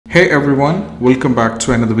Hey everyone, welcome back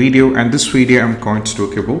to another video, and this video I'm going to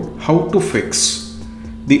talk about how to fix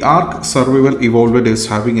the ARK Survival Evolved is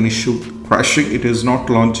having an issue crashing. It is not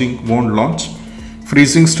launching, won't launch,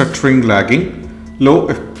 freezing, stuttering, lagging, low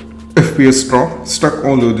FPS drop, stuck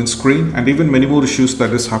on loading screen, and even many more issues that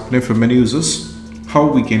is happening for many users. How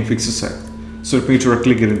we can fix this? So let me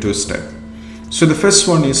directly get into a step. So the first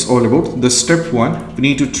one is all about the step one. We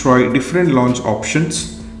need to try different launch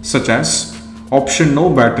options such as option No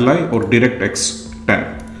BattlEye or DirectX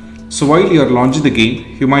 10. So while you are launching the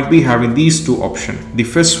game, you might be having these two options. The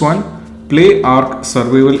first one, play ARK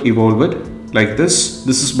Survival Evolved, like this.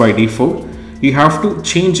 This is by default. You have to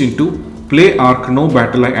change into play ARK No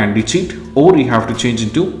BattlEye anti-cheat, or you have to change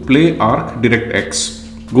into play ARK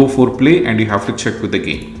DirectX. Go for play and you have to check with the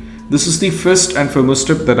game. This is the first and foremost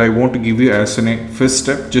step that I want to give you as a first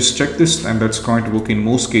step. Just check this and that's going to work in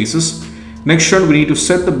most cases. Next one, we need to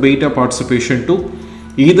set the beta participation to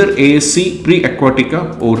either ASC,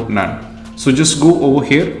 Pre-Aquatica or none. So just go over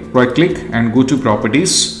here, right click and go to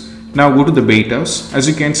properties. Now go to the betas. As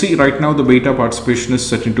you can see right now the beta participation is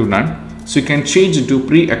set into none. So you can change into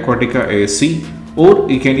Pre-Aquatica ASC, or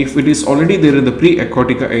you can, if it is already there in the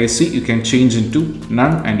Pre-Aquatica ASC, you can change into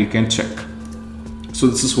none and you can check. So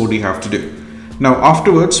this is what you have to do. Now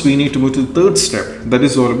afterwards we need to move to the third step. That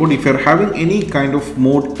is all about if you are having any kind of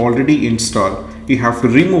mode already installed, you have to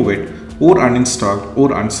remove it or uninstall or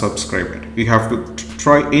unsubscribe it. You have to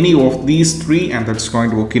try any of these three and that's going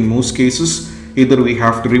to work in most cases. Either we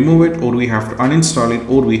have to remove it, or we have to uninstall it,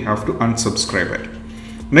 or we have to unsubscribe it.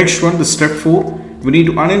 Next one, the step 4, we need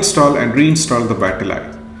to uninstall and reinstall the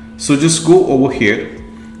BattlEye. So just go over here.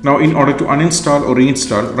 Now in order to uninstall or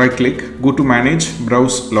reinstall, right click, go to manage,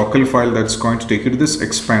 browse local file, that's going to take you to this,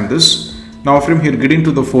 expand this. Now from here get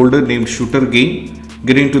into the folder named shooter game,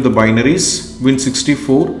 get into the binaries,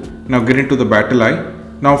 Win64, now get into the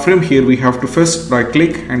BattlEye. Now from here we have to first right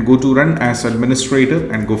click and go to run as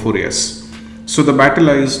administrator and go for yes. So the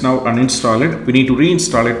BattlEye is now uninstalled. We need to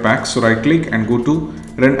reinstall it back, so right click and go to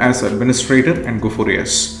run as administrator and go for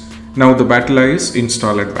yes. Now the BattlEye is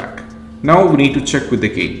installed back. Now we need to check with the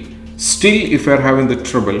game. Still if we are having the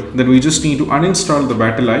trouble, then we just need to uninstall the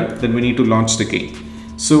BattlEye, then we need to launch the game.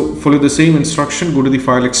 So follow the same instruction, go to the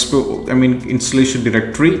file installation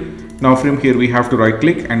directory. Now from here we have to right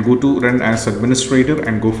click and go to run as administrator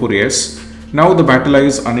and go for yes. Now the BattlEye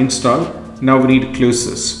is uninstalled. Now we need to close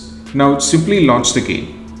this. Now simply launch the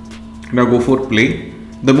game. Now go for play.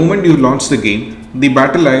 The moment you launch the game, the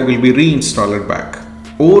BattlEye will be reinstalled back.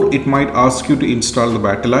 Or it might ask you to install the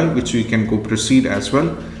BattlEye, which we can go proceed as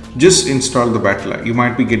well. Just install the BattlEye. You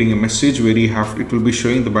might be getting a message where it will be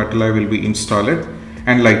showing the BattlEye will be installed,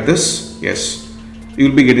 and like this, yes, you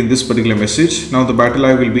will be getting this particular message. Now the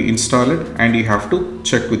BattlEye will be installed and you have to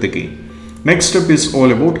check with the game. Next step is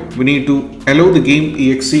all about, we need to allow the game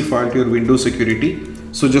exe file to your Windows security.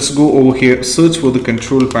 So just go over here, search for the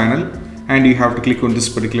control panel and you have to click on this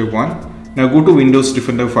particular one. Now go to Windows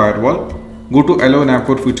Defender Firewall. Go to allow an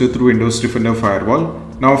airport feature through Windows Defender Firewall.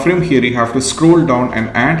 Now from here you have to scroll down and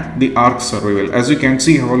add the ARK Survival. As you can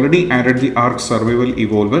see, I have already added the ARK Survival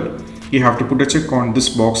Evolved. You have to put a check on this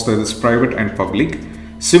box that is private and public.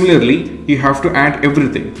 Similarly, you have to add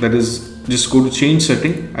everything. That is, just go to change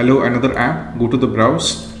setting, allow another app, go to the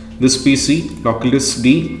browse, this PC, local disk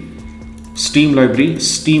D, Steam library,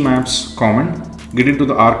 Steam apps common. Get into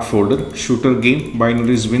the ARK folder, shooter game,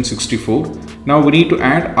 binaries Win64. Now we need to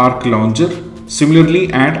add ARK launcher.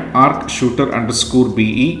 Similarly add ARK shooter _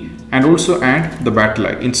 BE and also add the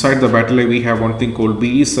BattlEye. Inside the BattlEye we have one thing called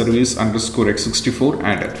BE service _ x64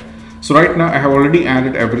 added. So right now I have already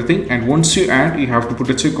added everything, and once you add, you have to put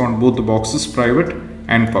a check on both the boxes, private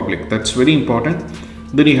and public. That's very important.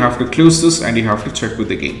 Then you have to close this and you have to check with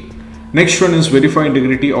the game. Next one is verify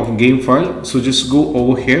integrity of game file. So just go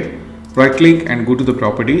over here, right click and go to the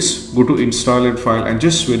properties, go to installed file and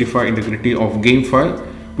just verify integrity of game file,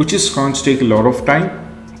 which is going to take a lot of time.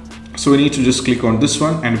 So we need to just click on this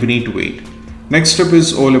one and we need to wait. Next step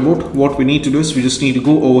is all about, what we need to do is we just need to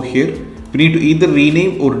go over here. We need to either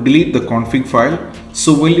rename or delete the config file.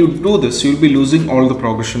 So when you do this, you'll be losing all the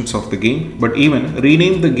progressions of the game, but even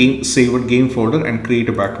rename the game saved game folder and create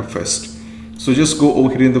a backup first. So just go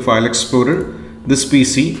over here in the file explorer, this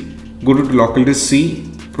PC, go to local disk C,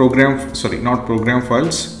 not program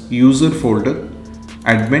files, user folder,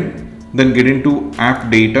 admin, then get into app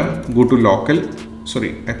data, go to local,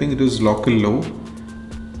 I think it is local low.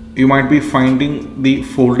 You might be finding the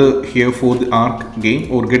folder here for the ARK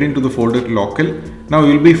game, or get into the folder local. Now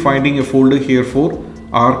you'll be finding a folder here for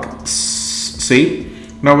ARK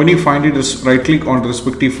save. Now when you find it, just right click on the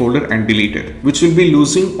respective folder and delete it, which will be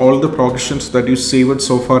losing all the progressions that you saved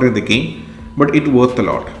so far in the game, but it worth a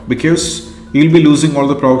lot because you'll be losing all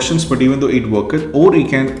the progressions, but even though it worked. Or you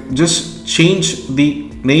can just change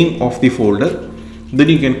the name of the folder, then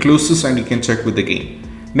you can close this and you can check with the game.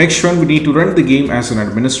 Next one, we need to run the game as an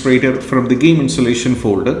administrator from the game installation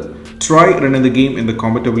folder. Try running the game in the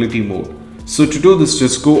compatibility mode. So to do this,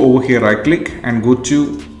 just go over here, right click and go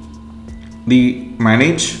to the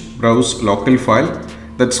manage browse local file.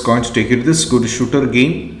 That's going to take you to this. Go to shooter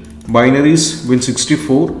game, binaries,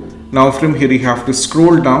 win64. Now from here you have to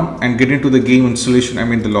scroll down and get into the game installation,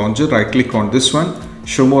 the launcher. Right click on this one,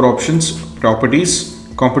 show more options, properties,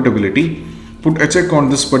 compatibility. Put a check on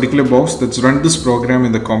this particular box, that's run this program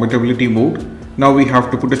in the compatibility mode. Now we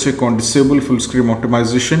have to put a check on disable full screen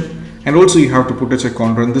optimization, and also you have to put a check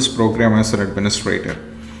on run this program as an administrator.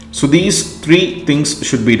 So these three things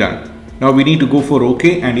should be done. Now we need to go for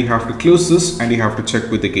OK, and you have to close this and you have to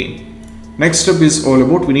check with the game. Next step is all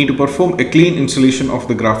about we need to perform a clean installation of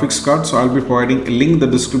the graphics card. So I'll be providing a link in the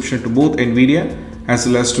description to both NVIDIA as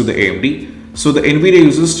well as to the AMD. So the NVIDIA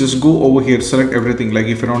users, just go over here, select everything. Like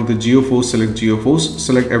if you're on the GeoForce, select GeoForce,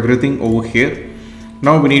 select everything over here.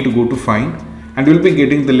 Now we need to go to find, and we'll be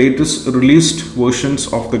getting the latest released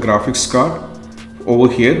versions of the graphics card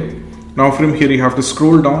over here. Now from here you have to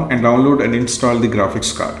scroll down and download and install the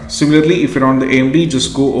graphics card. Similarly, if you're on the AMD,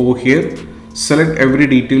 just go over here, select every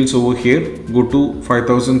details over here, go to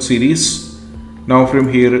 5000 series. Now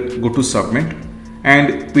from here go to submit.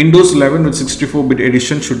 And Windows 11 with 64-bit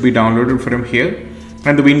edition should be downloaded from here,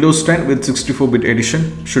 and the Windows 10 with 64-bit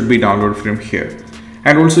edition should be downloaded from here.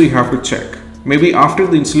 And also you have to check, maybe after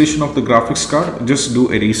the installation of the graphics card, just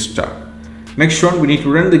do a restart. Next one, we need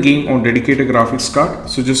to run the game on dedicated graphics card.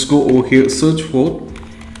 So just go over here, search for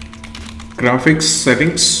graphics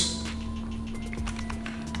settings.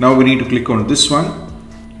 Now we need to click on this one.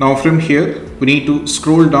 Now from here we need to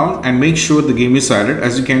scroll down and make sure the game is added.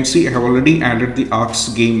 As you can see, I have already added the ARK's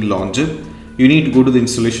game launcher. You need to go to the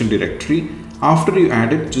installation directory. After you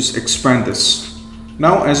add it, just expand this.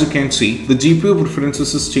 Now as you can see, the GPU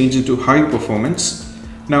preferences is changed to high performance.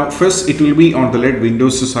 Now first it will be on the LED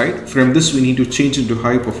Windows side. From this we need to change it to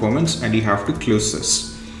high performance, and you have to close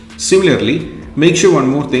this. Similarly, make sure one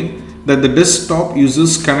more thing, that the desktop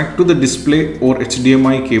users connect to the display or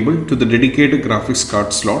HDMI cable to the dedicated graphics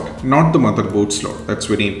card slot, not the motherboard slot. That's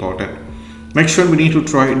very important. Next one, we need to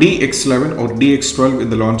try DX11 or DX12 in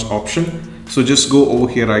the launch option. So just go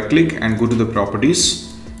over here, right click and go to the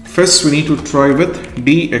properties. First we need to try with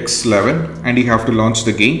DX11 and you have to launch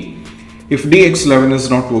the game. If DX11 is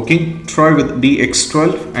not working, try with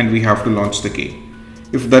DX12 and we have to launch the game.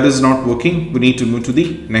 If that is not working, we need to move to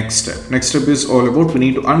the next step. Next step is all about we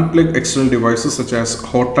need to unplug external devices such as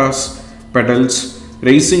HOTAS, pedals,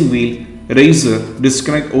 racing wheel, razor,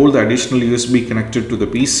 disconnect all the additional USB connected to the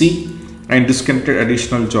PC, and disconnected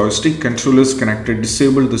additional joystick, controllers connected,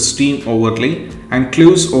 disable the Steam overlay and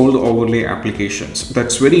close all the overlay applications.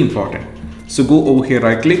 That's very important. So go over here,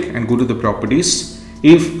 right click and go to the properties.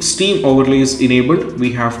 If Steam overlay is enabled,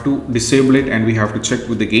 we have to disable it and we have to check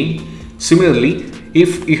with the game. Similarly,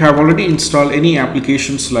 if you have already installed any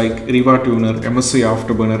applications like Riva Tuner, MSI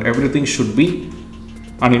Afterburner, everything should be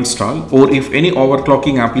uninstalled. Or if any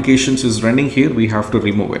overclocking applications is running here, we have to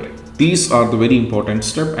remove it. These are the very important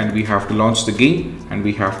step, and we have to launch the game and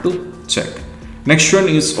we have to check. Next one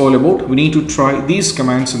is all about we need to try these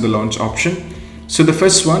commands in the launch option. So the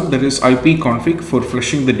first one, that is ipconfig for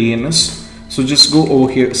flushing the DNS. So just go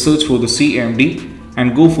over here, search for the CMD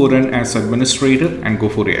and go for run as administrator and go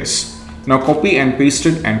for yes. Now copy and paste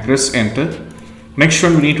it and press enter. Next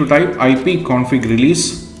one, we need to type ipconfig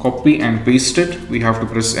release, copy and paste it, we have to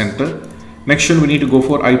press enter. Next one, we need to go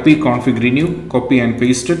for ipconfig renew, copy and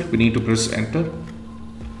paste it, we need to press enter.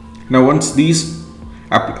 Now once these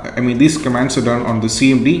commands are done on the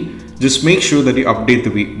CMD, just make sure that you update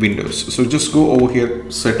the Windows. So just go over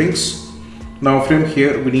here, settings. Now from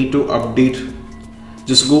here we need to update,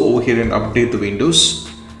 just go over here and update the Windows.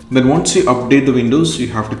 Then once you update the Windows, you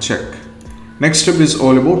have to check. Next step is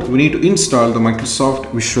all about we need to install the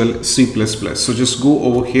Microsoft Visual C++. So just go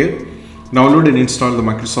over here, download and install the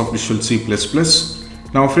Microsoft Visual C++.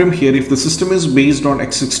 Now from here, if the system is based on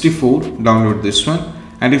x64, download this one.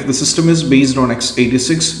 And if the system is based on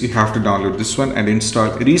x86, you have to download this one and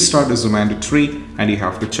install. Restart is a mandatory and you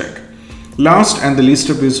have to check. Last and the least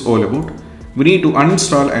step is all about we need to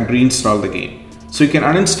uninstall and reinstall the game. So you can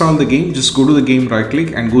uninstall the game, just go to the game, right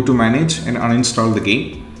click and go to manage and uninstall the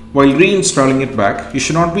game. While reinstalling it back, you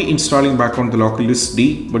should not be installing back on the local disk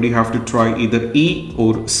D, but you have to try either E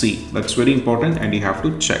or C. That's very important and you have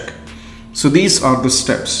to check. So these are the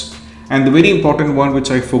steps. And the very important one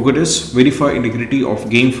which I forgot is verify integrity of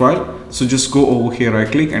game file. So just go over here,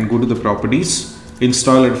 right click and go to the properties,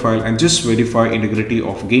 installed file, and just verify integrity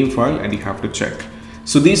of game file, and you have to check.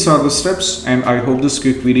 So these are the steps, and I hope this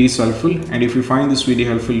quick video is helpful. And if you find this video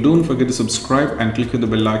helpful, don't forget to subscribe and click on the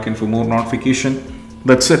bell icon for more notification.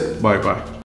 That's it. Bye bye.